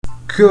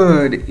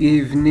Good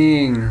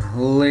evening,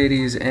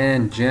 ladies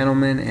and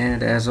gentlemen,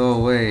 and as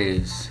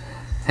always,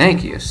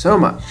 thank you so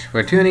much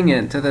for tuning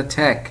in to the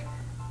Tech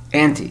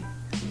Anti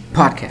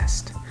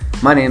Podcast.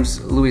 My name's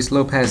Luis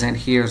Lopez, and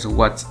here's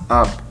what's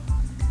up.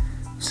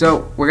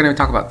 So, we're going to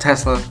talk about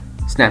Tesla,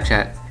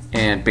 Snapchat,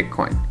 and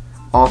Bitcoin.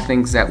 All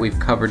things that we've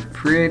covered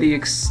pretty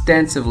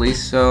extensively,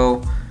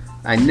 so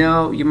I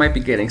know you might be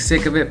getting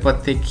sick of it,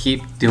 but they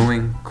keep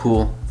doing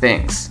cool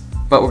things.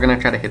 But we're going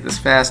to try to hit this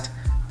fast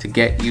to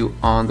get you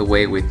on the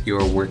way with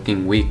your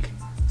working week.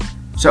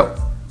 So,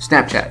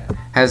 Snapchat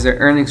has their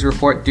earnings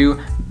report due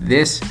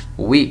this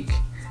week.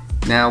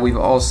 Now, we've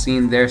all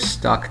seen their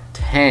stock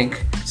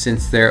tank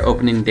since their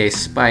opening day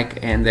spike,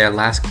 and their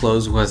last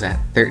close was at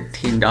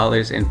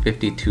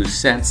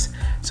 $13.52,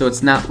 so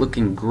it's not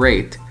looking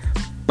great.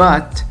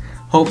 But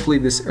hopefully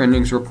this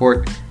earnings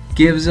report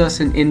gives us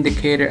an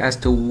indicator as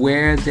to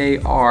where they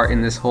are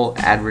in this whole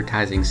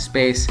advertising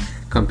space,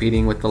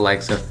 competing with the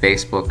likes of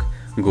Facebook,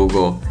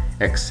 Google,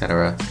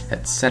 etc.,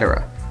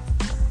 etc.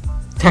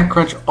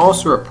 TechCrunch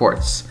also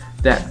reports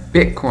that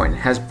Bitcoin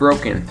has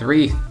broken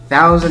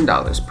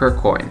 $3,000 per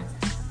coin.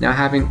 Now,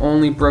 having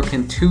only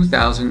broken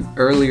 $2,000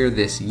 earlier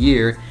this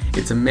year,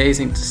 it's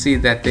amazing to see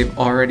that they've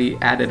already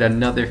added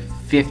another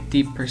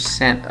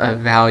 50% of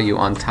value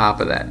on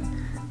top of that.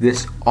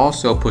 This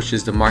also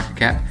pushes the market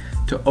cap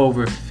to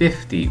over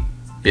 $50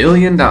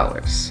 billion.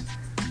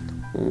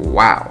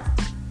 Wow.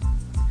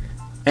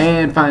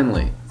 And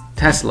finally,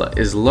 Tesla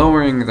is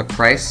lowering the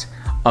price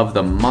of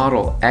the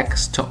Model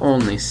X to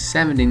only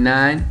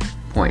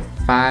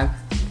 $79.5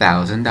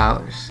 thousand.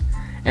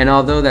 And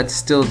although that's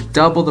still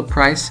double the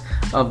price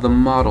of the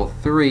Model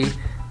 3,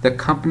 the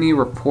company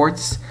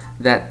reports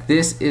that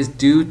this is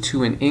due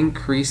to an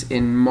increase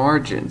in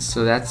margins,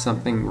 so that's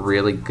something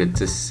really good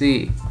to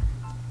see.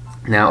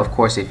 Now, of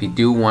course, if you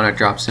do want to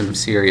drop some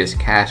serious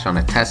cash on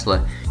a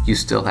Tesla, you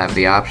still have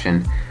the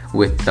option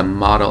with the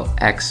Model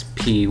X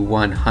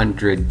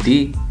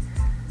P100D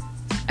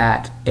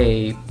at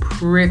a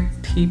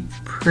pretty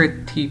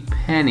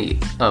penny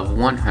of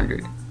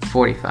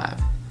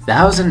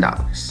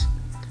 $145,000. So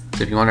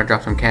if you want to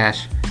drop some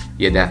cash,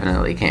 you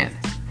definitely can.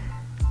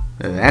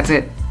 That's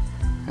it.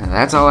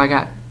 That's all I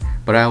got.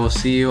 But I will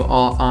see you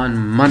all on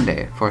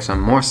Monday for some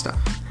more stuff.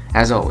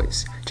 As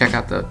always, check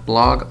out the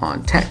blog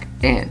on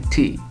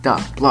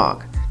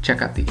techant.blog.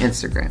 Check out the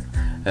Instagram,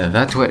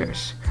 the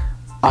Twitters,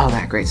 all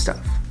that great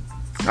stuff.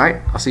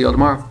 Alright, I'll see you all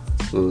tomorrow.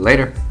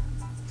 Later.